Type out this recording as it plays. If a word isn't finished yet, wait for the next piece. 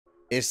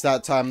It's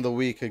that time of the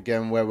week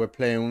again where we're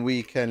playing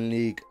weekend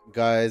league,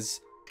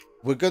 guys.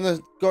 We're gonna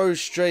go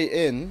straight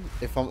in,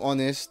 if I'm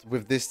honest,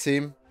 with this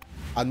team.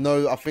 I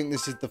think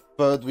this is the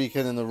third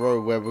weekend in a row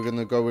where we're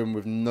gonna go in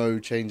with no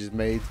changes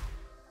made.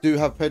 Do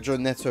have Pedro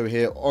Neto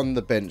here on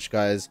the bench,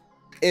 guys,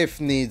 if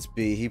needs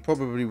be. He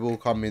probably will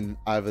come in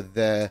either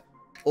there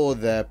or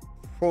there,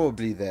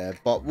 probably there,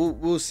 but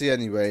we'll see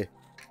anyway.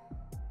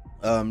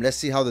 Let's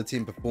see how the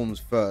team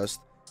performs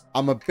first.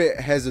 I'm a bit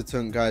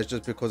hesitant, guys,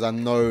 just because I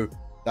know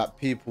that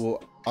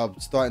people are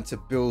starting to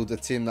build a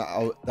team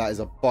that is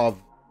above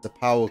the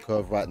power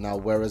curve right now,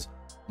 whereas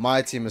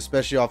my team,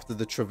 especially after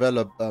the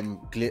Trivela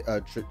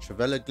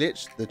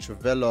glitch, the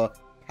Trivela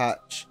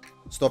patch,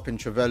 stopping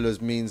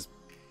Trivelas means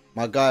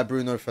my guy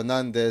Bruno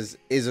Fernandes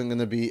isn't going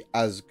to be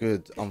as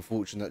good,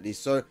 unfortunately.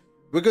 So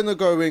we're going to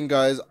go in,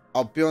 guys.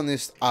 I'll be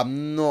honest,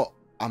 I'm not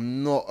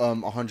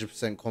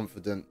 100%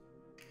 confident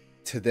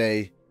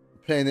today.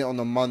 Playing it on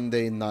a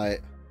Monday night.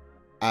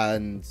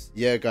 And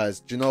yeah, guys,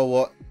 do you know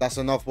what? That's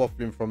enough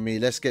waffling from me.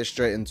 Let's get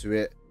straight into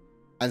it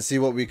and see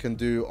what we can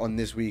do on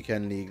this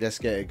weekend league. Let's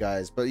get it,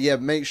 guys. But yeah,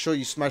 make sure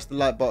you smash the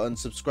like button,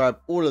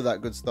 subscribe, all of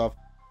that good stuff.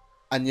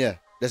 And yeah,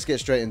 let's get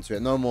straight into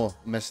it. No more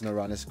messing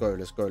around. Let's go,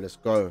 let's go, let's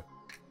go.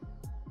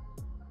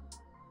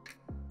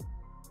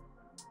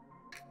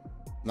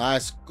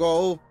 Nice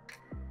goal.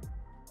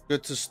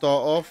 Good to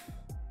start off.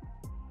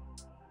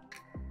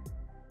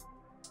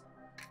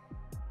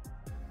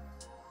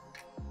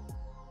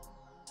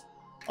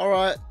 All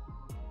right,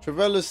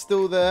 Trivela's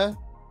still there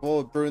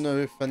for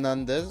Bruno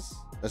Fernandes.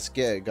 Let's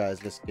get it,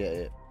 guys. Let's get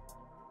it.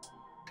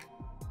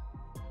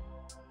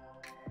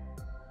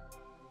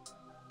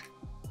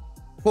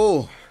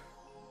 Oh.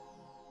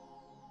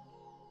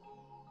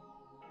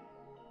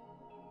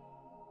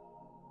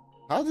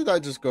 How did I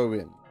just go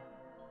in?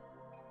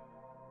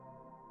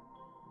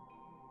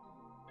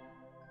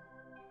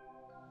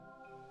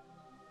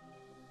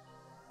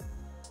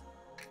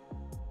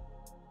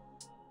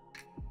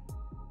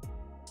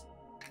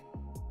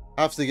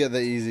 Have to get the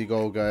easy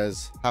goal,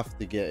 guys. Have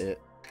to get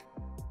it.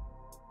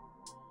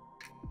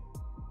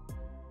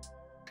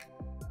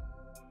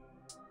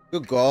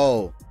 Good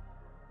goal.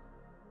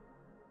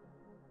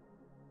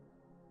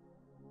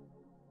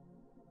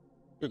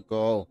 Good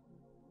goal.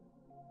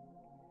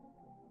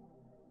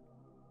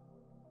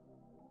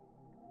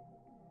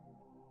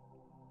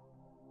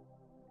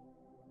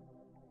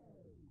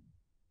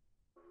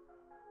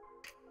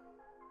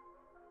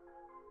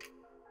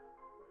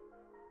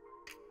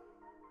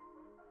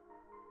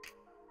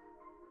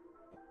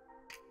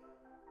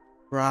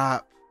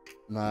 Crap,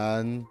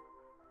 man.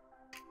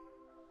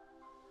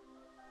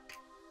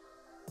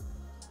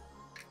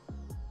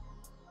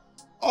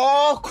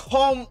 Oh,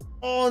 come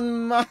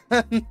on,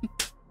 man.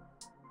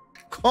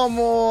 Come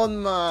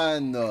on,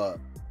 man.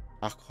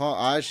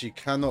 I actually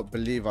cannot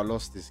believe I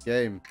lost this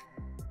game.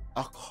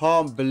 I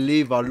can't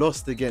believe I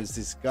lost against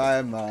this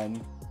guy,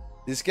 man.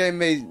 This game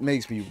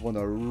makes me want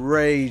to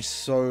rage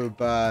so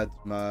bad,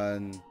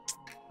 man.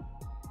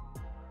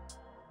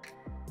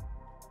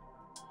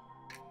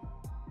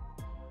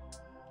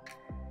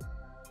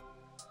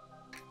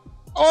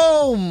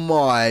 Oh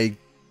my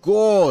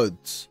god.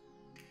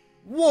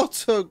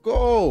 What a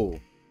goal.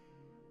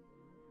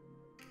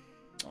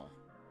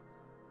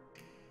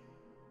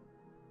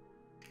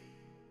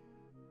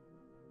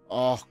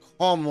 Oh,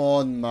 come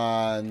on,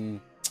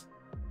 man.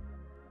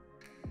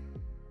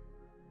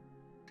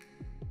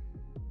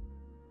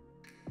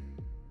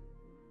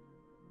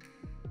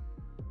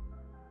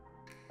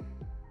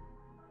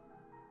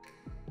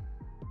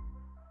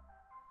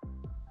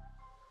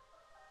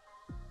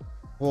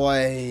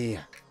 Boy.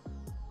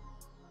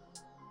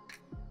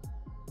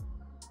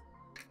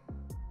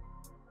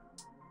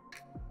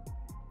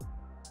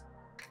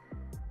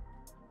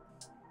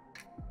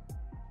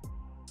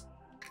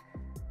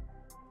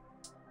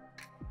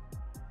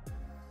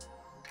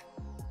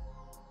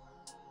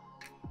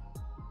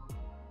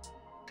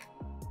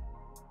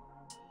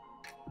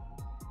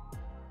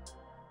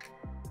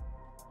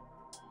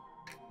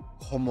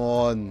 Come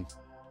on.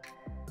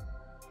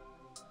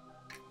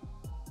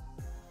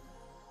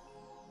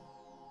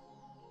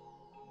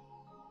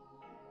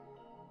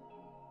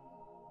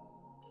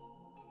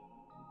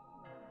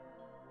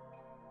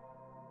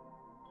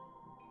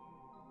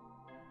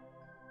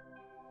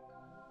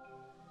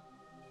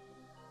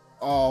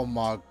 Oh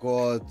my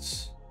god.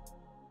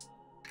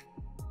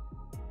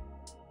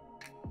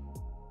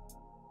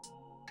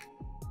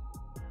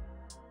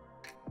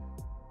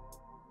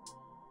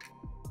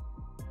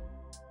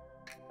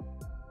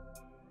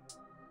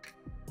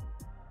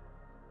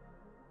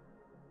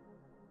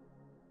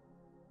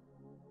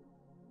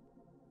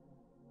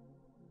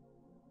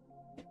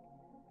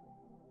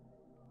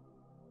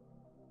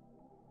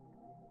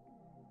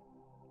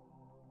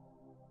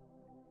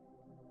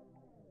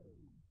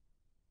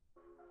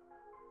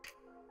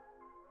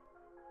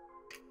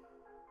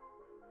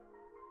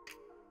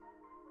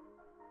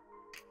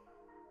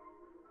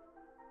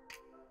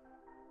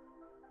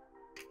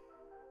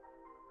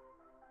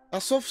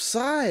 That's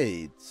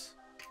offside.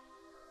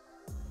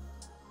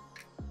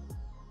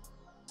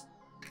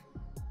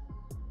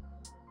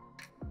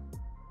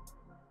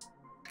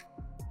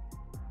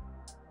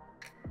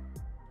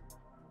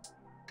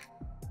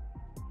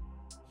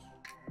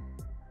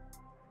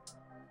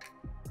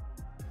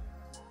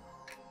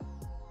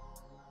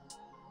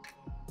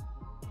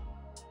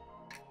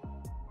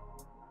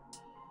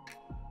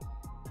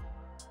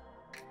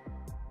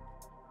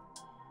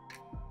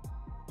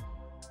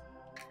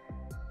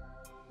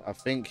 I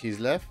think he's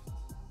left.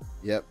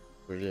 Yep,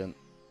 brilliant.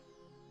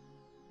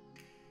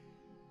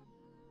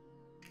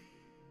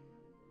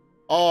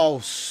 Oh,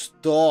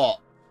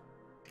 stop.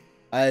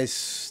 I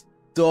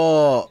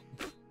stop.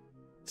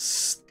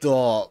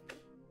 Stop.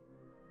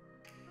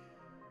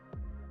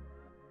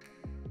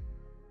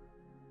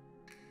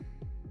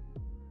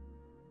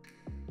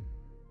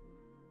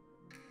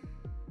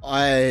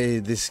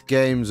 This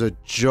game's a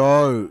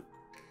joke.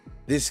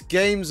 This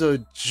game's a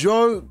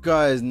joke,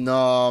 guys.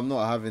 No, I'm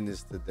not having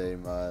this today,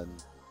 man.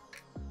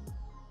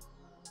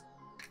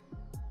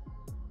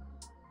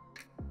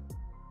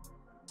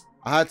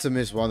 I had to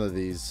miss one of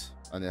these,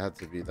 and it had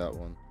to be that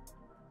one.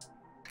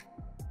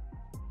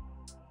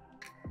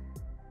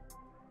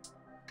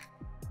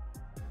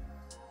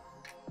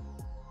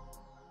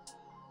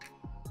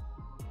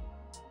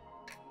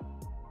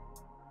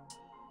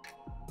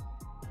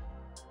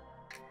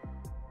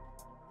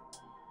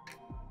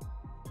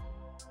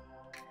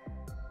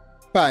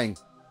 Bang.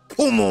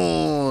 Come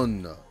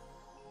on.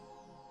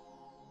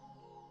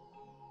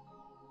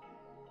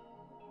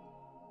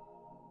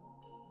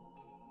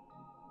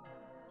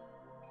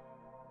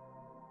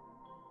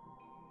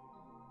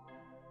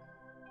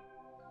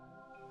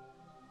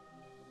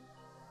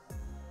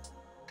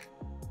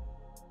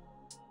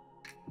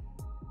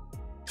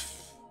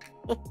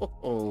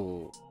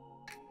 Oh.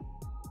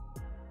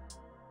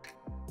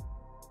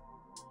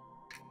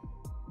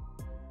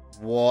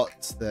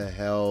 What the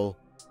hell?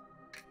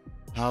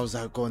 How's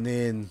that gone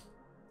in?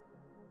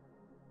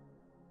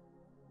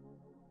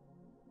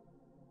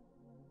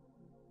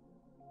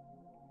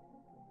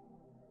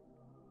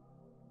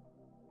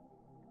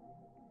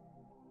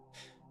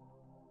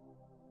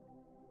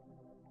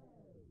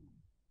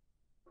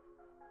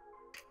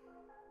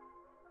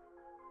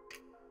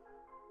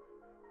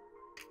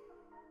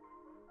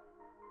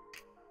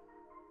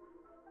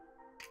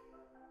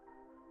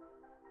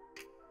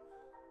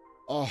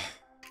 Oh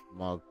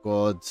my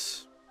god.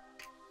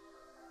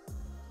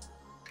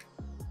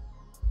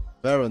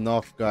 Fair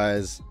enough,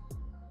 guys.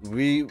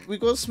 We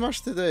got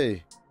smashed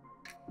today.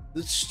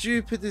 The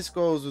stupidest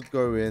goals would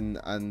go in,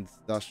 and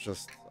that's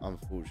just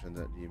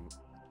unfortunately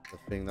the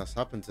thing that's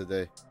happened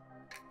today.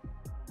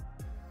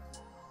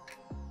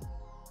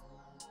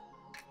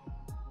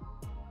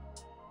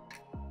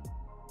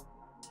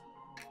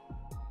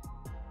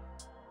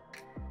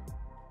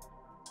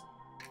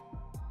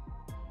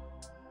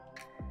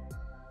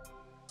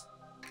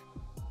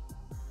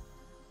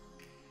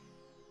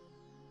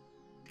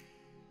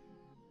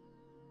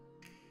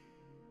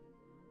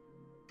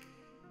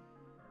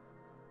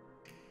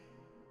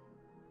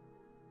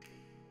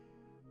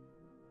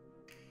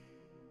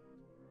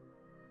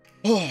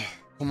 Oh,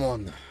 come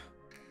on.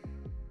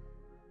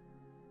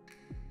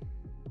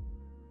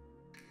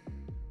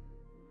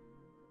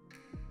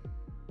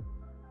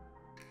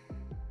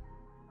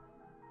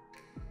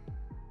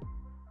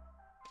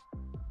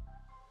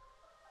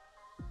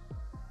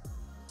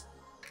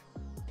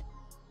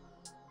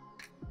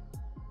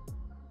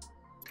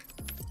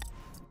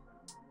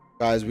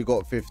 Guys, we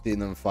got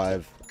 15 and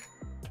 5.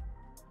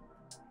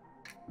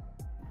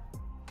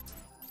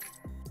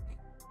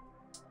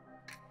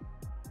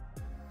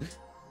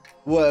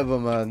 Whatever,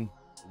 man.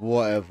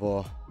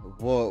 Whatever.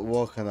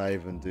 What can I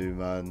even do,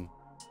 man?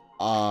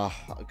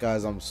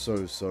 Guys, I'm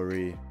so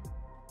sorry.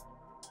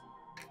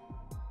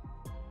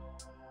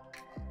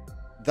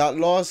 That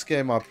last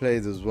game I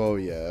played as well,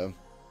 yeah.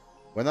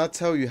 When I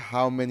tell you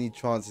how many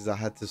chances I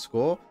had to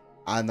score,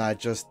 and I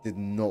just did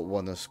not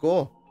want to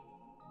score.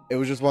 It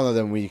was just one of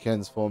them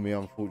weekends for me,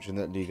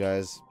 unfortunately,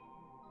 guys.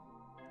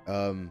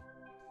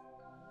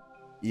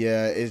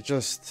 Yeah, it's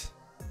just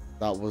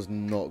that was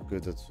not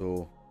good at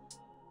all.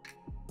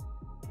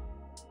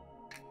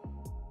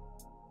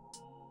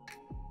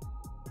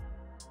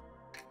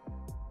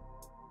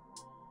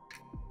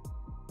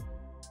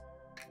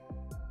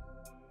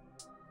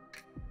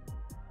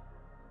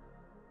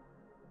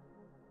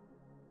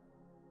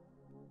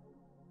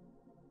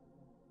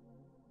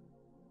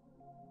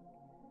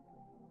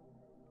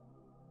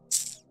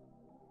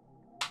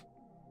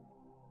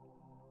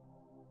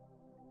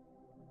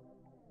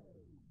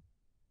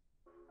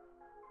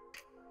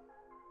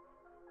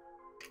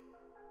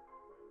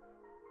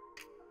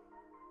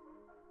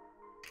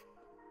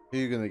 Who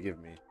you gonna give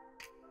me?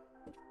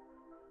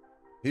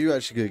 Who you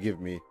actually gonna give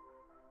me?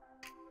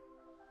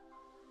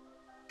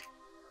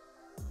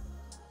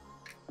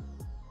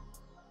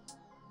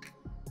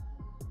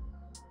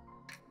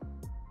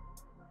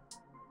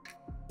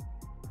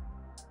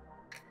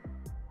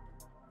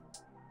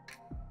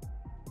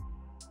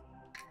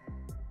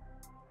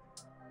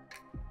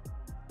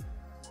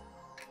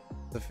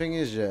 The thing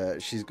is, yeah,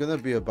 she's gonna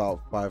be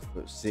about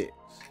 5'6".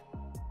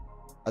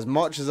 As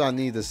much as I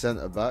need a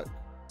centre back,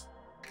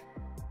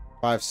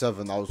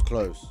 5'7". I was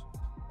close.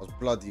 I was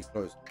bloody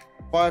close.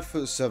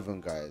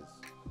 5'7", guys.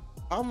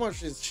 How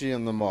much is she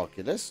on the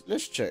market?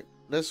 Let's check.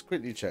 Let's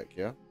quickly check,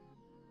 yeah.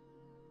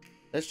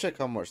 Let's check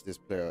how much this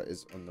player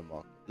is on the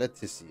market.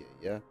 Laetitia,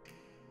 yeah.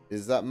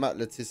 Is that Matt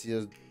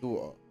Laetitia's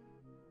daughter?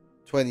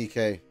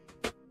 20k.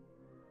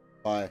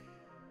 Bye.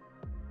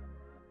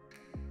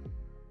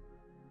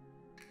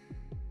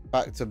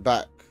 back to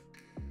back.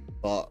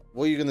 But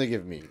what are you gonna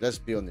give me? Let's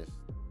be honest.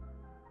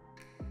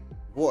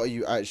 What are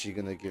you actually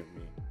gonna give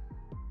me?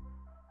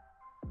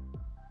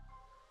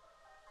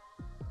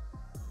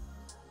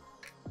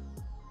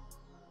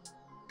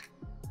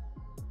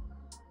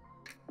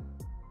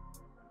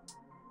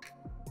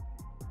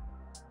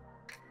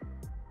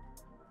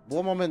 What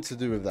am I meant to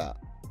do with that?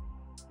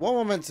 What am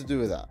I meant to do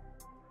with that?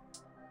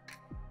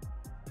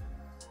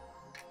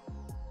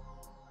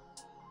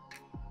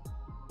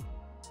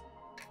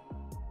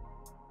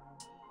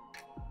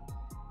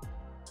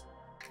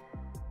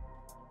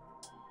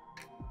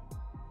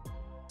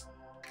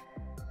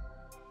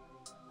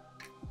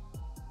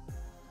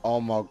 Oh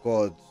my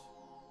god.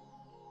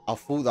 I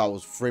thought that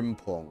was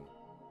Frimpong.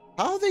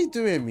 How are they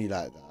doing me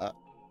like that?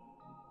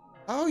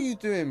 How are you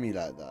doing me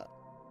like that?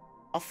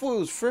 I thought it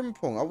was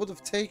Frimpong. I would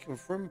have taken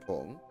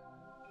Frimpong.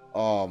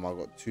 Oh my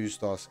god,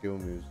 2-star skill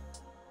moves.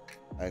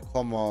 Hey,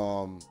 come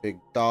on, big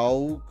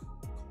dog.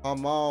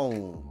 Come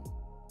on.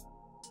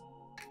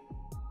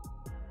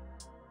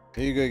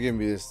 Who you gonna give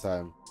me this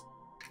time?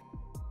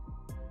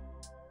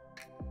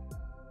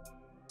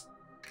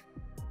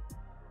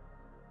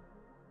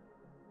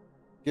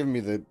 Give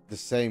me the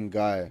same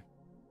guy.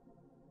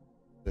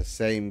 The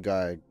same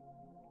guy.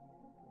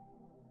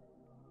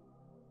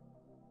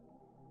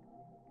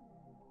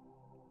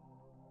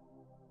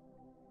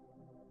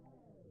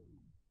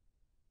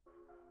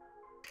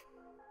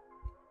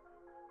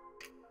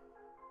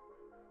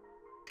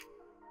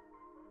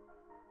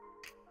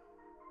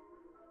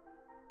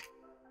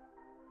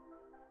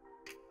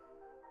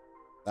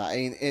 That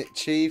ain't it,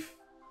 Chief.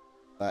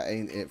 That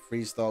ain't it.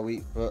 3-star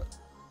weak foot.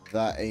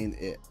 That ain't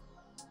it.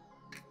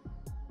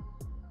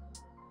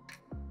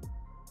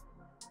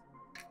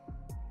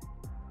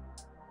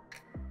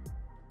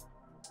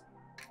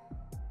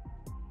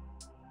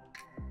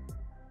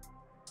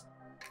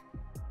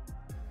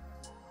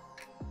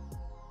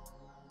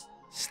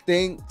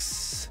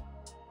 Stinks.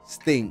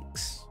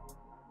 Stinks.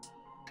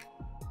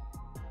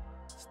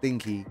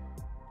 Stinky.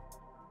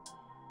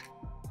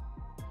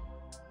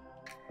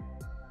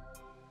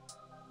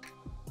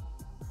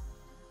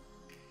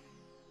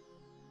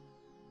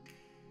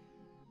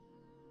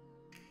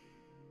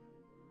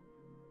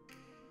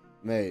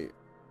 Mate.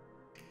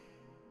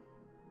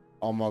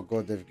 Oh my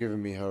god, they've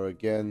given me her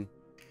again.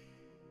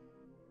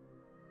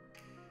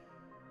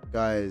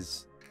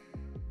 Guys,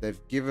 they've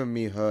given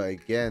me her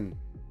again.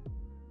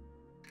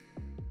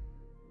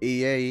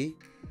 EA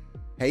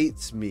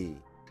hates me.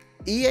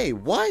 EA,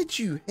 why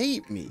do you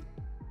hate me?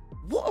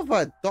 What have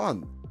I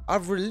done?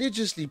 I've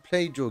religiously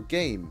played your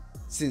game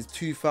since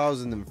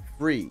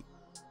 2003,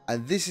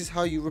 and this is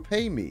how you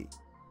repay me.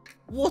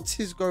 What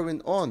is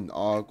going on?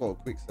 Oh, I've got to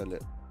quick sell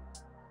it.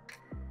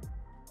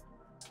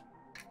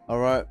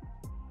 Alright,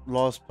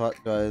 last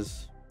pack,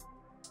 guys.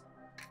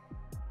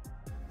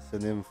 It's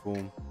an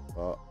inform,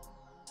 but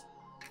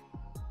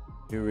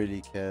who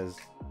really cares?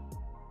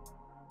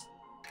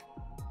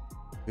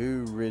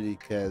 Who really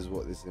cares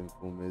what this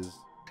inform is?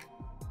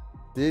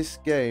 This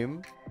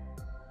game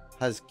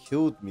has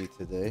killed me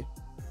today.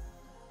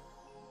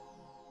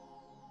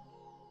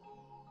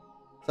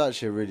 It's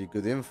actually a really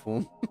good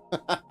inform.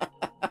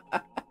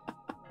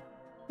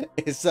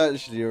 It's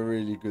actually a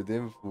really good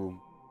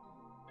inform.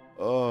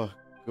 Oh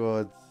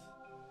god.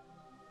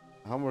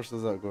 How much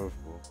does that go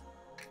for?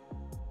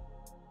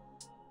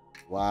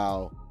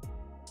 Wow.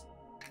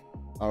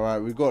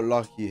 Alright, we got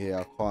lucky here,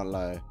 I can't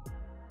lie.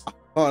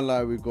 Can't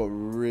lie, we got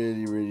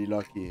really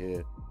lucky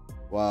here.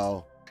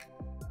 Wow.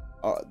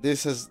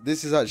 This has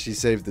actually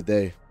saved the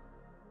day.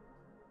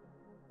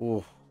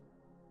 Oh,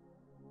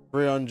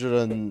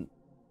 348k.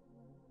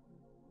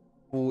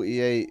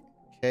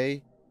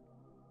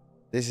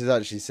 This has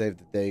actually saved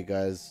the day,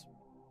 guys.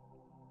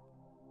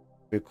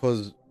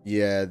 Because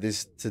yeah,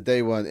 this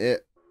today wasn't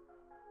it.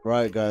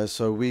 Right, guys,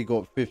 so we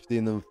got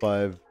 15 and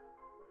 5.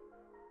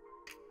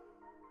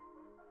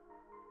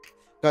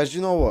 Guys,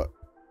 you know what?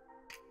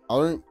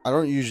 I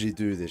don't usually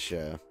do this,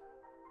 yeah.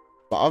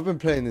 But I've been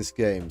playing this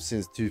game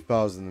since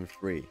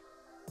 2003.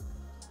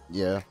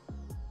 Yeah.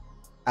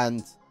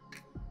 And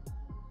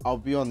I'll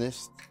be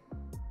honest,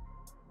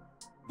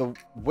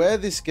 where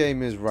this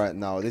game is right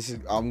now,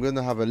 I'm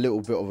gonna have a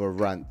little bit of a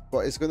rant,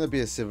 but it's gonna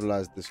be a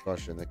civilized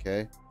discussion,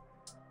 okay?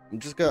 I'm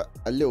just got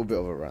a little bit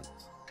of a rant.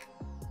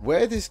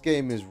 Where this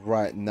game is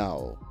right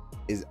now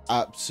is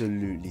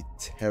absolutely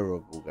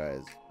terrible,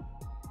 guys.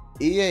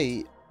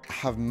 EA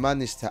have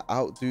managed to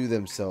outdo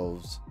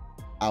themselves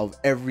out of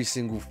every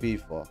single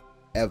FIFA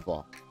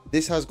ever.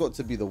 This has got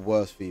to be the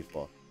worst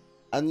FIFA.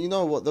 And you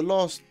know what, the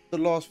last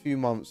few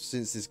months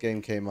since this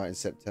game came out in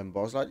September,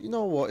 I was like, you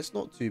know what, it's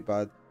not too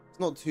bad. It's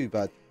not too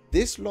bad.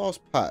 This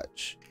last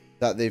patch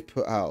that they've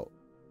put out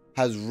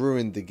has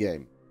ruined the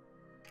game.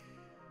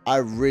 I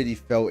really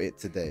felt it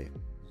today.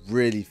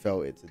 Really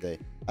felt it today.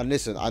 And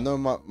listen, I know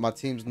my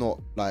team's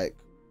not like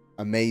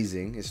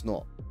amazing. It's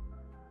not.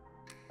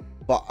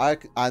 But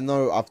I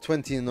know I've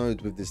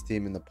 20-0'd with this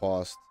team in the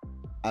past.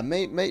 And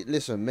mate,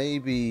 listen,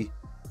 maybe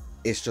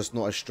it's just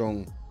not as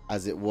strong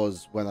as it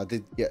was when I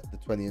did get the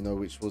 20-0,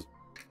 which was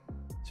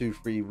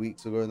 2-3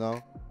 weeks ago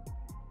now.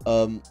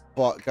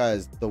 But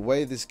guys, the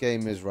way this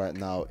game is right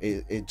now,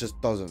 it just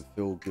doesn't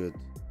feel good.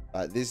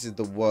 Like, this is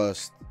the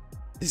worst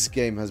this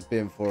game has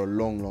been for a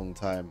long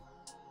time.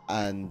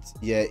 And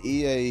yeah,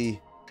 EA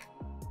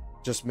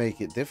just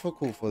make it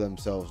difficult for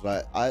themselves.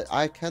 Like,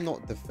 I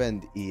cannot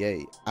defend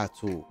EA at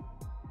all.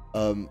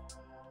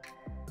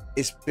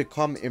 It's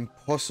become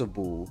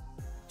impossible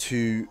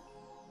to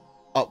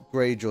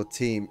upgrade your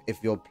team if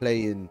you're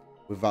playing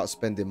without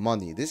spending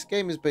money. This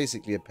game is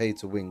basically a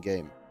pay-to-win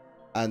game,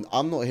 and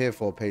I'm not here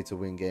for a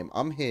pay-to-win game.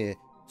 I'm here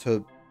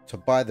to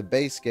buy the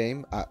base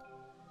game at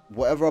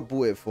whatever I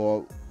bought it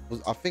for.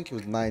 I think it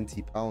was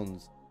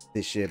 £90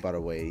 this year, by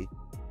the way.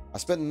 I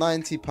spent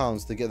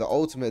 £90 to get the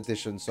Ultimate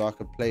Edition so I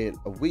could play it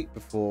a week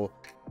before,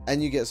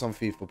 and you get some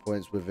FIFA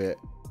points with it.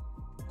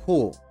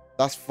 Cool,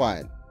 that's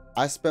fine.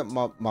 I spent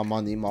my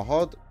money, my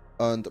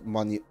hard-earned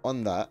money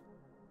on that,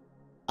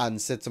 and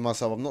said to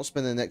myself, I'm not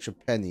spending an extra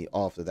penny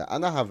after that.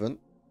 And I haven't,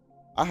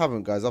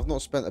 guys. I've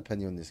not spent a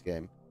penny on this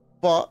game.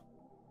 But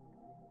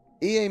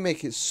EA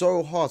make it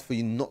so hard for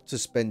you not to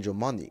spend your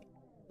money.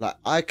 Like,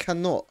 I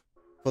cannot,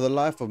 for the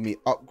life of me,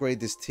 upgrade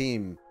this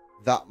team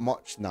that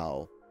much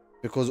now,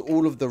 because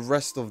all of the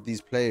rest of these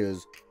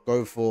players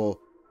go for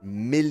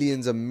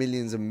millions and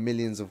millions and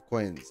millions of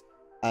coins.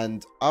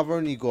 And I've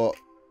only got...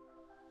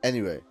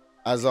 Anyway,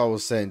 as I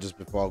was saying just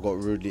before, I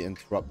got rudely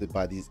interrupted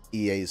by these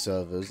EA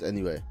servers.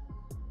 Anyway,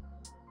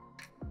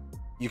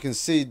 you can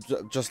see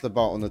just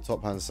about on the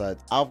top hand side,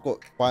 I've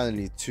got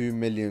finally 2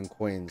 million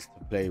coins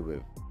to play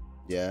with.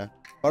 Yeah,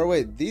 by the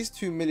way, these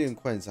 2 million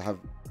coins I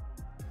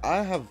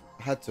have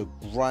had to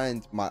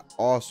grind my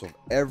arse off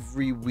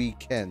every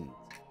weekend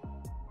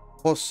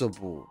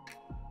possible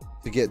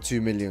to get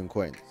 2 million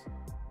coins.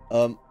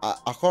 I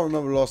can't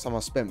remember the last time I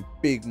spent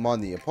big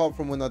money, apart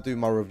from when I do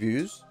my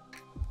reviews.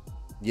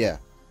 Yeah,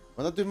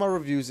 when I do my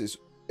reviews,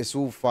 it's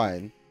all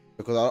fine,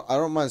 because I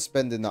don't mind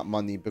spending that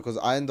money, because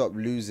I end up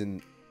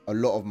losing a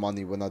lot of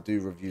money when I do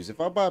reviews. If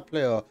I buy a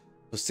player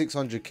for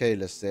 600k,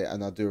 let's say,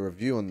 and I do a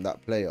review on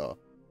that player,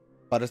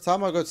 by the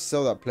time I go to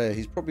sell that player,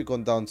 he's probably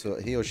gone down to,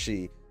 he or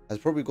she has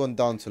probably gone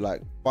down to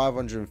like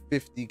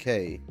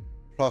 550k,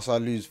 plus I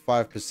lose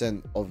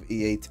 5% of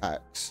EA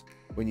tax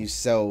when you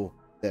sell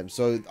them.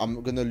 So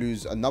I'm gonna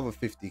lose another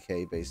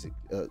 50k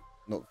basically,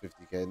 not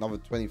 50k, another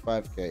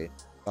 25k.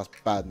 That's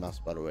bad maths,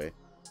 by the way.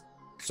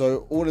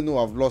 So all in all,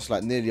 I've lost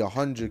like nearly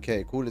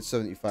 100k, call it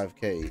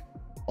 75k,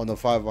 on a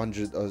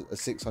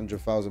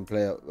 600,000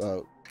 player,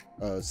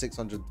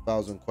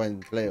 600,000 coin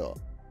player.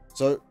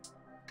 So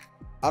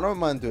I don't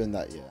mind doing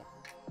that, yeah.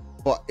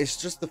 But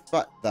it's just the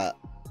fact that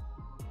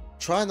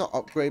trying to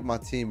upgrade my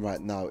team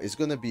right now is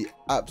going to be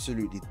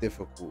absolutely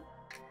difficult.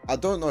 I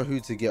don't know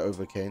who to get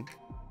over Kane.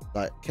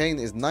 Like, Kane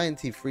is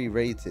 93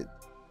 rated.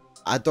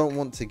 I don't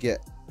want to get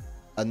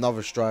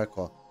another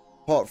striker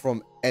apart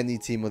from any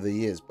team of the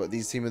years, but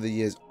these team of the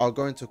years are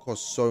going to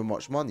cost so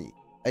much money.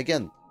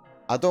 Again,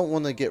 I don't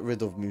want to get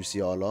rid of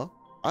Musiala.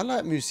 I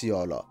like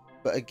Musiala,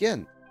 but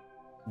again,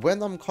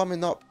 when I'm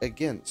coming up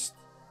against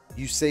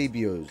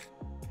Eusebios,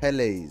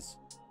 Pele's,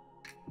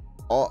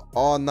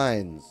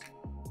 R9s,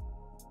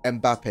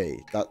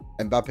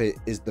 Mbappe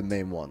is the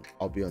main one.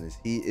 I'll be honest,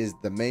 he is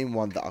the main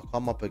one that I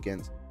come up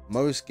against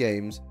most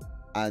games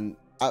and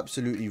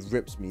absolutely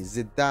rips me.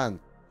 Zidane,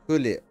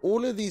 Gullit,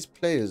 all of these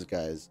players,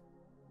 guys,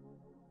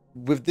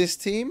 with this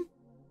team,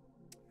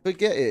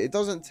 forget it. It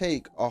doesn't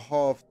take a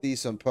half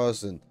decent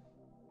person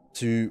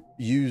to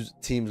use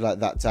teams like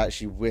that to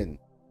actually win.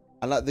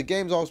 And like the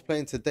games I was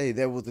playing today,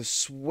 they were the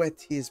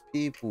sweatiest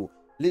people.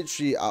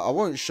 Literally, I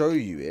won't show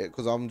you it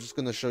because I'm just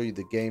going to show you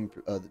the game,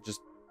 just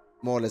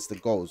more or less the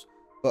goals.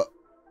 But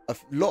a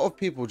lot of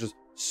people just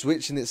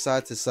switching it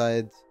side to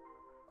side.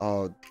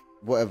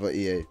 Whatever,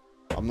 EA.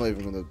 I'm not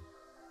even going to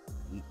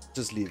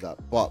just leave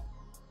that. But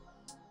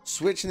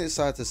switching it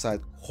side to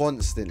side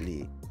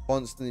constantly,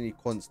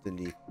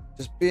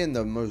 just being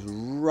the most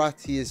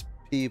rattiest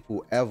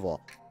people ever.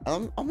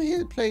 And I'm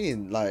here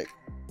playing, like,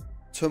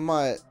 to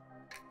my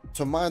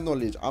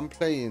knowledge, I'm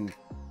playing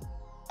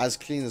as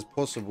clean as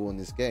possible in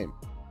this game,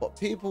 but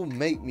people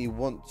make me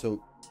want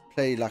to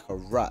play like a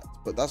rat,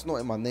 but that's not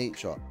in my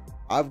nature.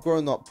 I've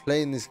grown up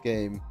playing this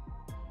game,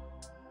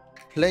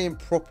 playing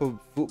proper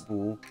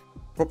football,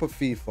 proper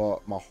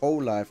FIFA my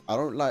whole life. I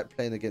don't like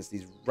playing against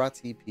these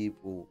ratty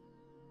people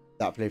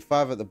that play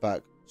 5 at the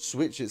back,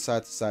 switch it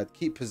side to side,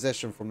 keep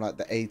possession from like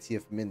the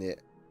 80th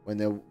minute when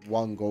they're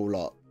 1 goal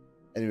up.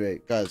 Anyway,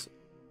 guys,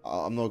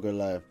 I'm not gonna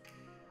lie,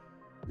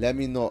 let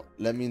me not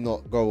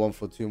go on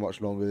for too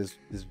much longer.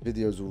 This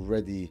video is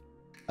already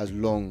as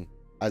long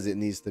as it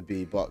needs to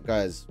be. But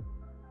guys,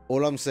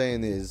 all I'm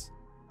saying is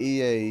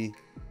EA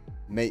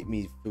make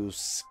me feel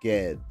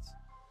scared.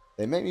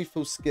 They make me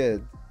feel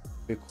scared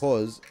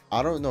because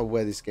I don't know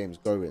where this game's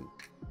going.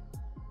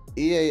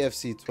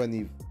 Eafc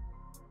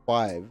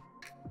 25,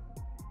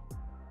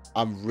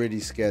 I'm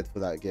really scared for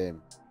that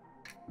game.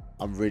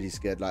 I'm really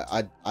scared. Like,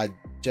 I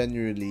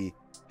genuinely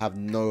have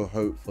no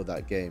hope for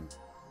that game.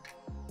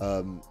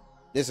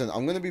 Listen,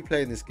 I'm gonna be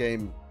playing this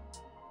game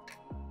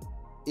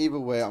either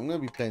way, I'm going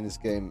to be playing this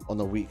game on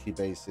a weekly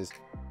basis.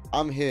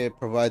 I'm here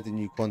providing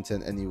you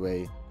content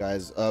anyway,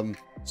 guys.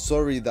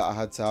 Sorry that I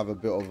had to have a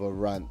bit of a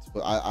rant,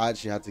 but I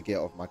actually had to get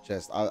off my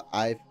chest.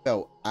 I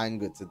felt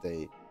anger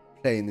today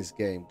playing this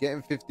game.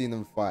 Getting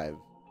 15-5,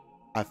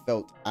 I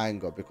felt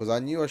anger because I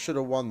knew I should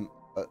have won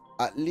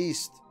at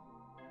least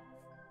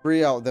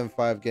 3 out of them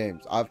 5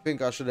 games. I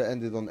think I should have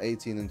ended on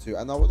 18-2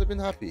 and I would have been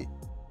happy.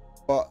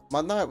 But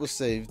my night was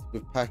saved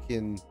with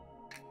packing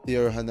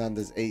Theo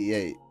Hernandez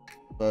 88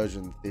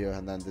 version Theo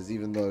Hernandez,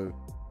 even though,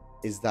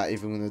 is that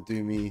even going to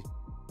do me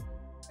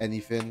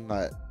anything?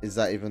 Like, is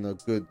that even a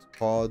good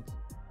card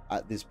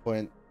at this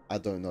point? I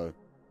don't know,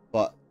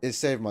 but it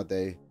saved my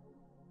day.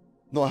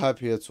 Not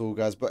happy at all,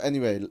 guys. But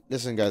anyway,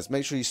 listen, guys,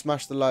 make sure you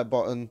smash the like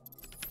button,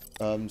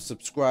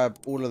 subscribe,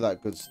 all of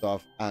that good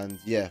stuff, and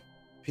yeah,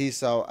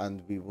 peace out,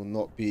 and we will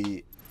not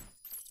be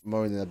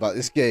moaning about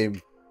this game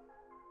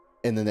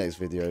in the next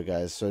video,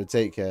 guys. So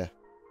take care.